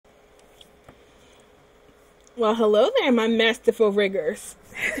Well, hello there, my masterful riggers.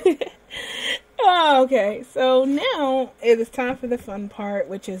 Oh, okay, so now it is time for the fun part,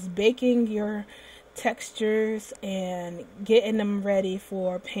 which is baking your textures and getting them ready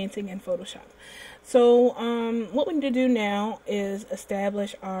for painting in Photoshop. So, what we need to do now is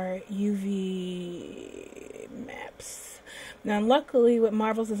establish our UV maps. Now, luckily, with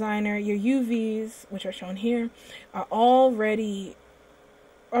Marvel's Designer, your UVs, which are shown here, are already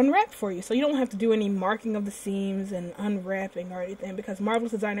unwrapped for you. So you don't have to do any marking of the seams and unwrapping or anything because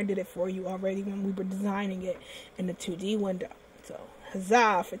Marvelous Designer did it for you already when we were designing it in the 2D window. So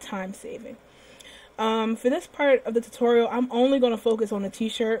huzzah for time saving. For this part of the tutorial, I'm only going to focus on the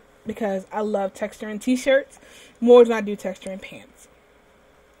t-shirt because I love texture in t-shirts more than I do texture in pants.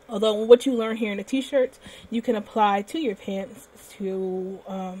 Although what you learn here in the t-shirts, you can apply to your pants to,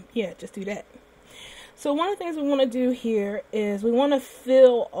 just do that. So one of the things we want to do here is we want to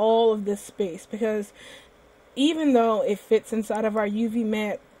fill all of this space because even though it fits inside of our UV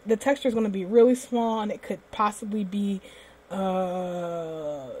map, the texture is going to be really small and it could possibly be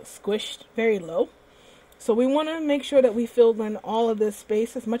squished very low. So we want to make sure that we fill in all of this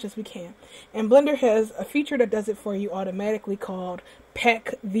space as much as we can. And Blender has a feature that does it for you automatically called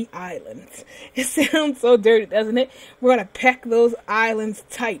Pack the Islands. It sounds so dirty, doesn't it? We're going to pack those islands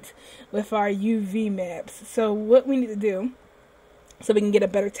tight with our UV maps. So what we need to do so we can get a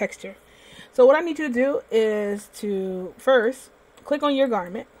better texture. So what I need you to do is to first click on your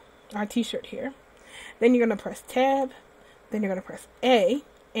garment, our t-shirt here. Then you're going to press Tab. Then you're going to press A.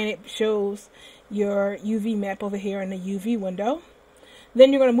 And it shows your UV map over here in the UV window.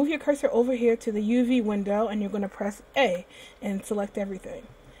 Then you're going to move your cursor over here to the UV window and you're going to press A and select everything.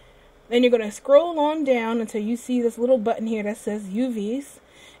 Then you're going to scroll on down until you see this little button here that says UVs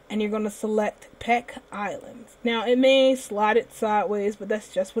and you're going to select Pack Islands. Now it may slide it sideways, but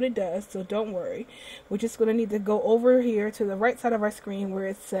that's just what it does, so don't worry. We're just going to need to go over here to the right side of our screen where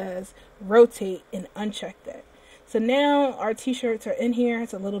it says rotate and uncheck that. So now our t-shirts are in here.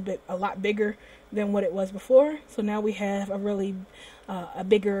 It's a lot bigger than what it was before. So now we have a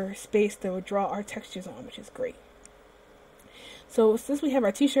bigger space to draw our textures on, which is great. So since we have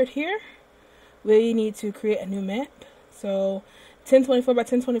our t-shirt here, we need to create a new map. So 1024 by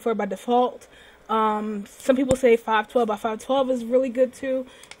 1024 by default. Some people say 512 by 512 is really good too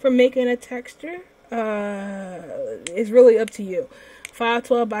for making a texture. It's really up to you.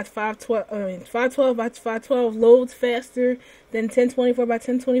 512 by 512 by 512 loads faster than 1024 by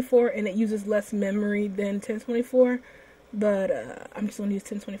 1024, and it uses less memory than 1024. But I'm just gonna use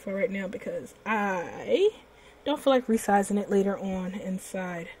 1024 right now because I don't feel like resizing it later on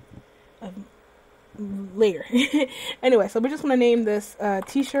inside of later. Anyway, so we're just gonna name this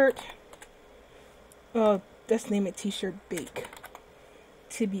t-shirt. Oh, let's name it t-shirt bake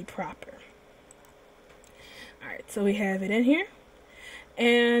to be proper. All right, so we have it in here.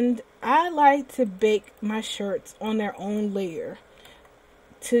 And I like to bake my shirts on their own layer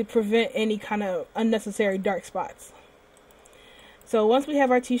to prevent any kind of unnecessary dark spots. So once we have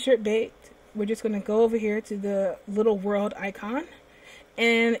our t-shirt baked, we're just going to go over here to the little world icon.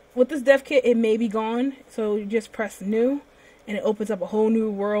 And with this dev kit, it may be gone. So you just press new and it opens up a whole new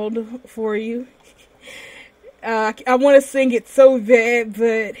world for you. I want to sing it so bad,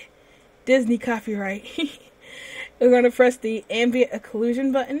 but Disney copyright. We're going to press the ambient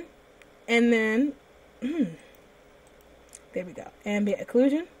occlusion button, and then, there we go, ambient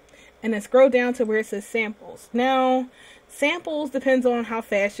occlusion, and then scroll down to where it says samples. Now, samples depends on how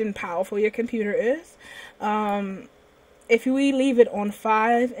fast and powerful your computer is. If we leave it on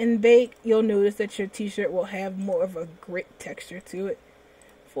 5 and bake, you'll notice that your t-shirt will have more of a grit texture to it.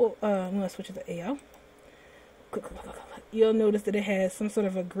 I'm going to switch it to AO. You'll notice that it has some sort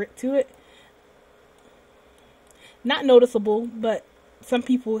of a grit to it. Not noticeable, but some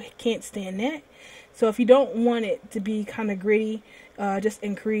people can't stand that. So if you don't want it to be kind of gritty, just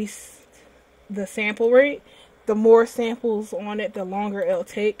increase the sample rate. The more samples on it, the longer it'll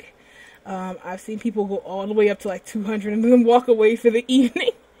take. I've seen people go all the way up to like 200 and then walk away for the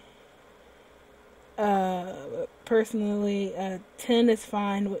evening. Personally, 10 is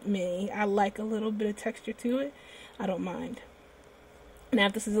fine with me. I like a little bit of texture to it. I don't mind. Now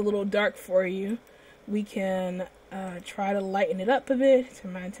if this is a little dark for you, we can try to lighten it up a bit,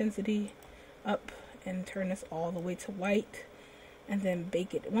 turn my intensity up and turn this all the way to white and then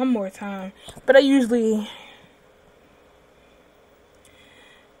bake it one more time. But I usually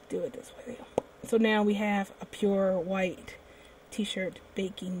do it this way. So now we have a pure white t-shirt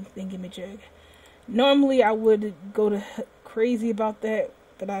baking thingamajig. Normally I would go to crazy about that,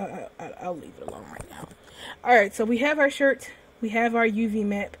 but I'll leave it alone right now. Alright, so we have our shirt, we have our UV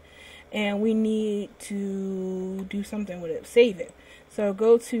map, and we need to do something with it, save it. So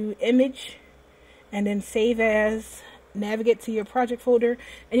go to image and then save as, navigate to your project folder,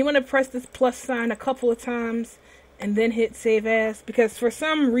 and you want to press this plus sign a couple of times and then hit save as, because for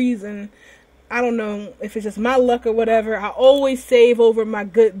some reason, I don't know if it's just my luck or whatever, I always save over my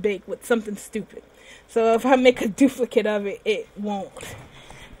good bake with something stupid. So if I make a duplicate of it, it won't,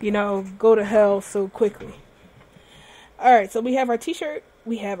 go to hell so quickly. Alright, so we have our t-shirt,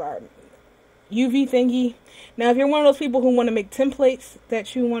 we have our UV thingy. Now, if you're one of those people who want to make templates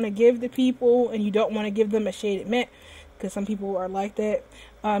that you want to give to people and you don't want to give them a shaded matte, because some people are like that,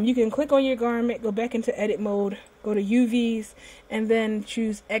 you can click on your garment, go back into edit mode, go to UVs, and then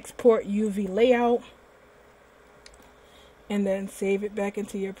choose export UV layout, and then save it back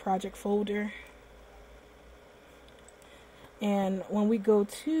into your project folder. And when we go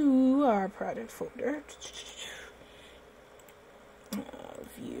to our project folder,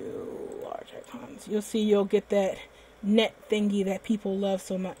 view large icons, you'll get that net thingy that people love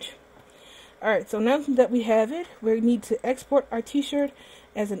so much. Alright, so now that we have it, we need to export our t-shirt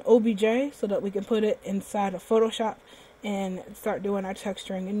as an OBJ so that we can put it inside of Photoshop and start doing our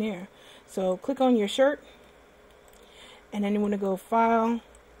texturing in there. So click on your shirt, and then you want to go File,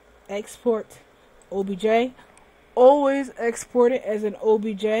 Export, OBJ. Always export it as an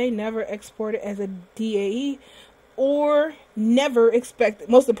OBJ, never export it as a DAE, or never expect it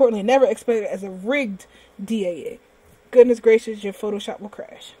as a rigged DAE. Goodness gracious, your Photoshop will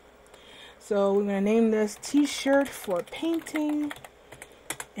crash. So we're going to name this t-shirt for painting,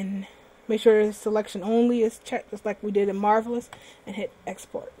 and make sure the selection only is checked just like we did in Marvelous, and hit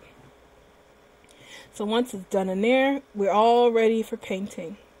export. So once it's done in there, we're all ready for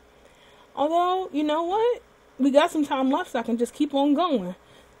painting. Although, you know what? We got some time left, so I can just keep on going.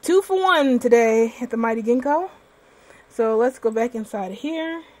 2 for 1 today at the Mighty Ginkgo. So let's go back inside of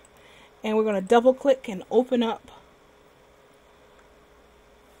here, and we're going to double click and open up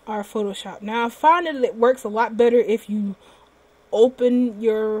our Photoshop. Now I find that it works a lot better if you open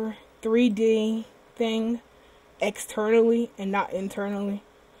your 3D thing externally and not internally.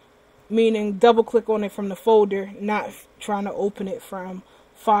 Meaning double click on it from the folder, not trying to open it from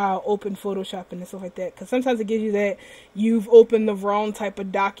File, Open Photoshop and stuff like that. Because sometimes it gives you that you've opened the wrong type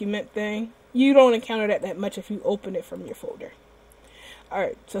of document thing. You don't encounter that much if you open it from your folder.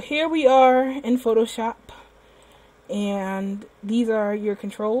 Alright, so here we are in Photoshop. And these are your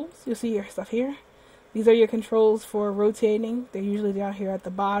controls. You'll see your stuff here. These are your controls for rotating. They're usually down here at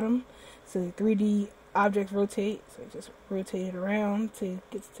the bottom. So the 3D object rotate. So just rotate it around till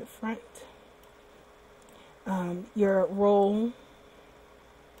it gets to front. Your roll.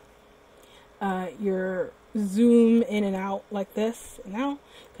 Your zoom in and out like this and out.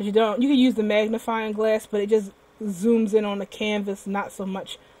 Because you can use the magnifying glass, but it just zooms in on the canvas, not so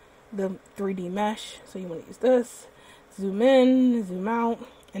much the 3D mesh. So you want to use this. Zoom in, zoom out,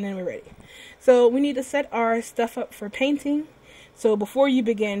 and then we're ready. So we need to set our stuff up for painting. So before you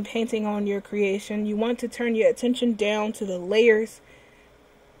begin painting on your creation, you want to turn your attention down to the layers,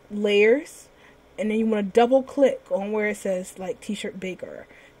 and then you want to double click on where it says like t-shirt bake or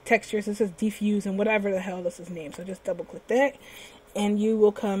textures. It says diffuse and whatever the hell this is named. So just double click that, and you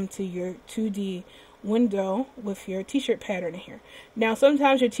will come to your 2D window with your t-shirt pattern in here. Now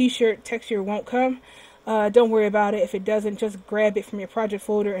sometimes your t-shirt texture won't come. Don't worry about it. If it doesn't, just grab it from your project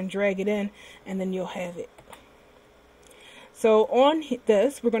folder and drag it in, and then you'll have it. So on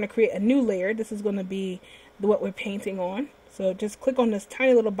this, we're going to create a new layer. This is going to be what we're painting on. So just click on this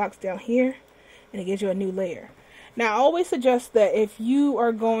tiny little box down here, and it gives you a new layer. Now I always suggest that if you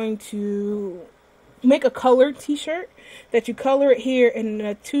are going to make a colored t-shirt, that you color it here in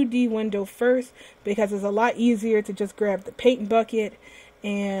a 2D window first, because it's a lot easier to just grab the paint bucket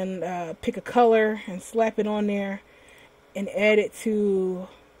and pick a color and slap it on there and add it to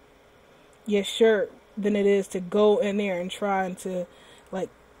your shirt than it is to go in there and trying to like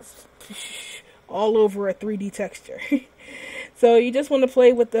all over a 3D texture. So you just want to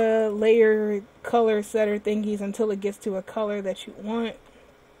play with the layer color setter thingies until it gets to a color that you want.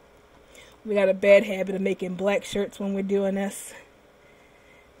 We got a bad habit of making black shirts when we're doing this.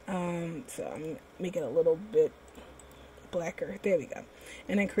 So I'm making a little bit blacker. There we go.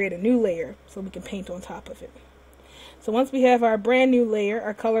 And then create a new layer so we can paint on top of it. So once we have our brand new layer,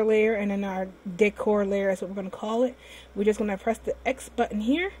 our color layer, and then our decor layer, is what we're going to call it, we're just going to press the X button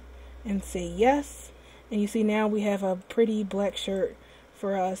here and say yes. And you see now we have a pretty black shirt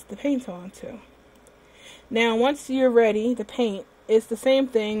for us to paint onto. Now once you're ready to paint, it's the same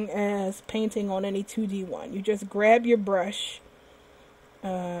thing as painting on any 2D one. You just grab your brush,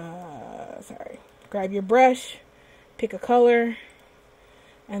 grab your brush, pick a color,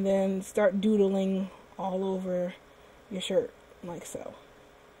 and then start doodling all over your shirt like so.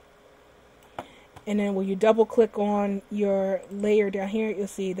 And then when you double click on your layer down here, you'll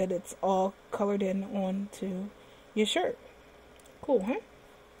see that it's all colored in onto your shirt. Cool, huh?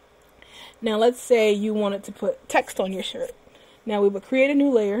 Now let's say you wanted to put text on your shirt. Now we would create a new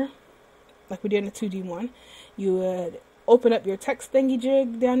layer, like we did in the 2D one. You would open up your text thingy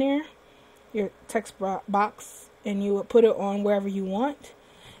jig down there, your text box, and you would put it on wherever you want.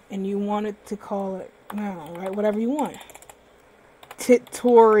 And you wanted to call it, I don't know, right, whatever you want.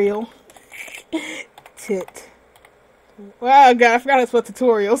 Tutorial. Wow, God, I forgot it's what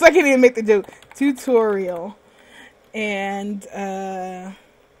tutorial. So I can't even make the joke. Tutorial. And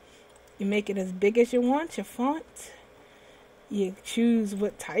you make it as big as you want, your font. You choose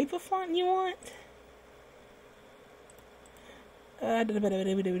what type of font you want. At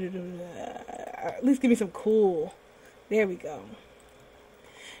least give me some cool. There we go.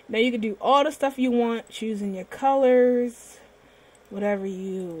 Now you can do all the stuff you want, choosing your colors, whatever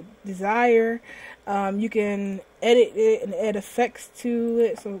you desire. You can edit it and add effects to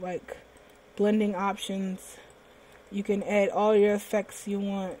it, so like blending options. You can add all your effects you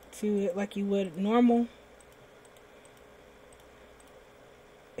want to it like you would normal.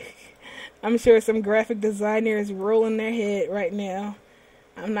 I'm sure some graphic designer is rolling their head right now.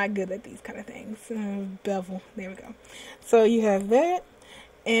 I'm not good at these kind of things. Bevel. There we go. So you have that.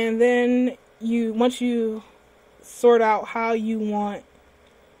 And then once you sort out how you want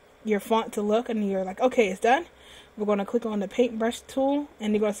your font to look, and you're like, okay, it's done. We're going to click on the paintbrush tool,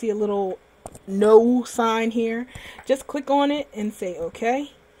 and you're going to see a little no sign here. Just click on it and say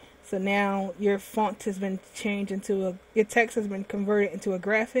okay. So now your font has been changed into your text has been converted into a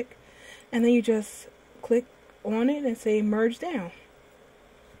graphic, and then you just click on it and say merge down.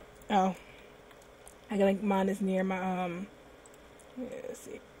 Oh, I gotta mine is near my let's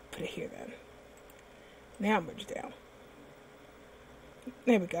see, put it here then. Now merge down.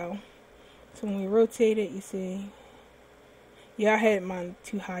 There we go. So when we rotate it, you see. Yeah, I had mine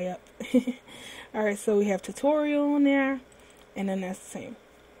too high up. Alright, so we have tutorial on there, and then that's the same.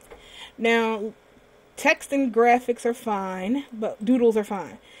 Now, text and graphics are fine, but doodles are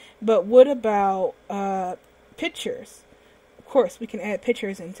fine. But what about pictures? Of course, we can add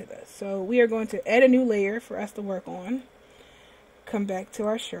pictures into this. So we are going to add a new layer for us to work on. Come back to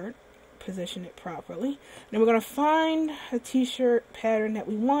our shirt, position it properly. Then we're going to find a t-shirt pattern that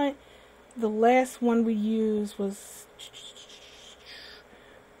we want. The last one we used was,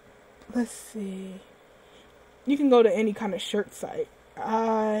 let's see. You can go to any kind of shirt site.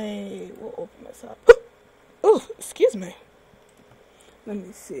 I will open this up. Oh, excuse me. Let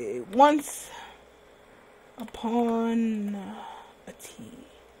me see. Once upon a tea.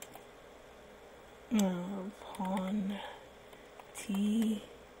 Upon tea.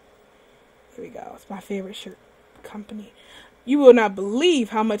 Here we go. It's my favorite shirt company. You will not believe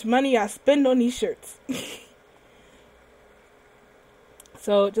how much money I spend on these shirts.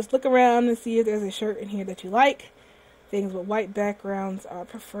 So just look around and see if there's a shirt in here that you like. Things with white backgrounds are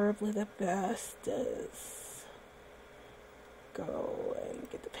preferably the best. Go and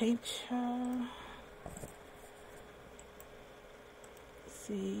get the paint job.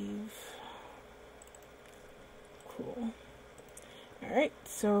 Save. Cool. Alright,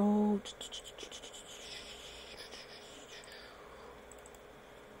 so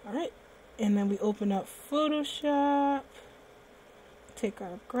alright, and then we open up Photoshop, take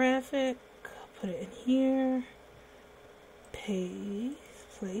our graphic, put it in here,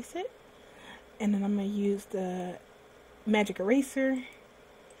 place it, and then I'm going to use the magic eraser,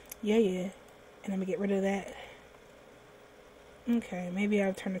 yeah, and I'm going to get rid of that. Okay, maybe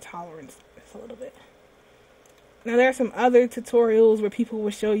I'll turn the tolerance a little bit. Now there are some other tutorials where people will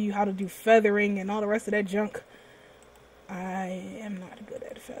show you how to do feathering and all the rest of that junk. I am not good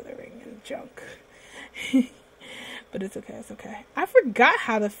at feathering and junk. But it's okay, it's okay. I forgot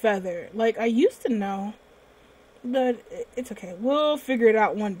how to feather. Like, I used to know. But it's okay. We'll figure it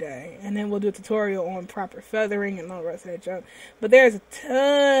out one day. And then we'll do a tutorial on proper feathering and all the rest of that junk. But there's a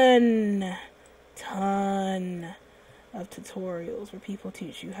ton of tutorials where people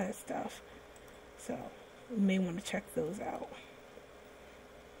teach you how to stuff. So you may want to check those out.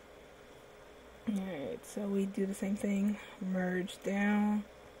 Alright, so we do the same thing. Merge down.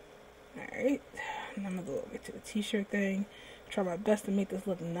 Alright. And I'm going to go over to the t-shirt thing. Try my best to make this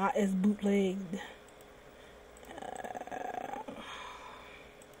look not as bootlegged.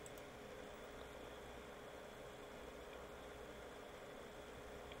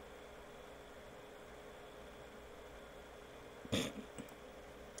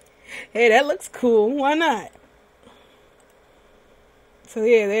 Hey, that looks cool. Why not? So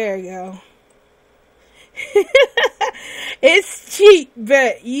yeah, there you go. It's cheap,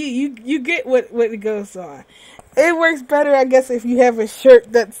 but you get what it goes on. It works better, I guess, if you have a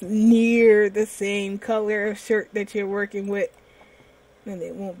shirt that's near the same color of shirt that you're working with. Then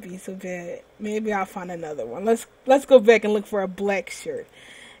it won't be so bad. Maybe I'll find another one. Let's go back and look for a black shirt.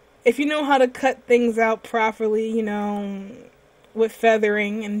 If you know how to cut things out properly, you know, with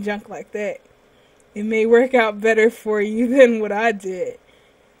feathering and junk like that, it may work out better for you than what I did.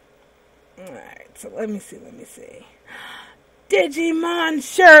 Alright, so let me see. Digimon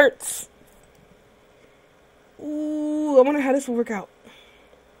shirts! Ooh, I wonder how this will work out.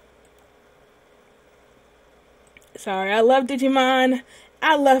 Sorry, I love Digimon.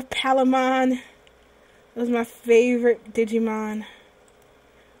 I love Palamon. That was my favorite Digimon.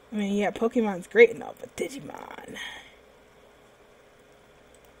 I mean, yeah, Pokemon's great and all, but Digimon.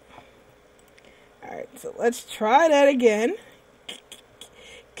 Alright, so let's try that again.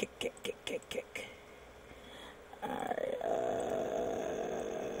 Kick. Alright,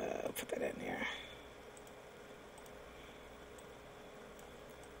 put that in there.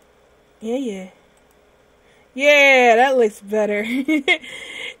 Yeah, that looks better.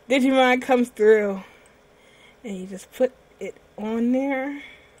 Digimon comes through. And you just put it on there.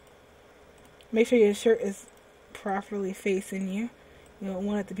 Make sure your shirt is properly facing you. You don't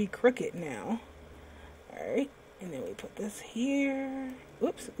want it to be crooked now. Alright, and then we put this here.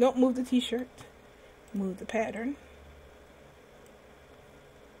 Oops, don't move the t-shirt. Move the pattern.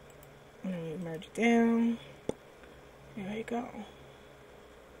 And then we merge it down. There you go.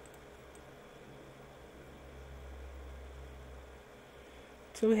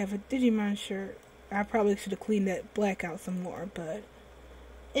 So we have a Digimon shirt. I probably should have cleaned that black out some more, but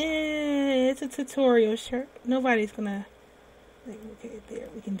it's a tutorial shirt. Nobody's gonna think, okay, there,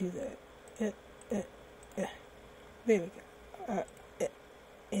 we can do that. There we go.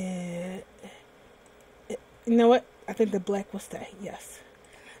 You know what? I think the black will stay. Yes.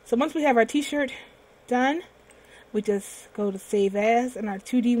 So once we have our t-shirt done, we just go to Save As in our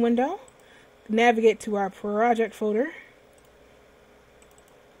 2D window, navigate to our project folder,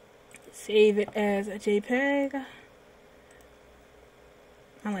 save it as a JPEG.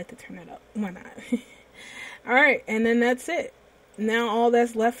 I like to turn it up. Why not? Alright, and then that's it. Now all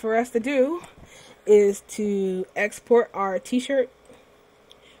that's left for us to do is to export our t-shirt.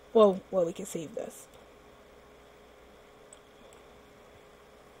 Well, we can save this.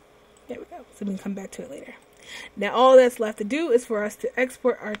 There we go. So we can come back to it later. Now all that's left to do is for us to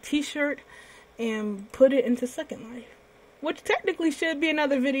export our t-shirt and put it into Second Life, which technically should be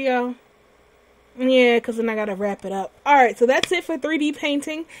another video. Yeah, because then I gotta wrap it up. Alright, so that's it for 3D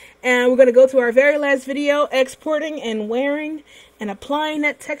painting. And we're gonna go to our very last video, exporting and wearing and applying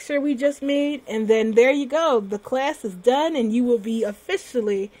that texture we just made. And then there you go. The class is done and you will be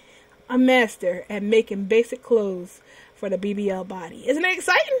officially a master at making basic clothes for the BBL body. Isn't it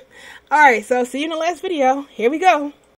exciting? Alright, so see you in the last video. Here we go.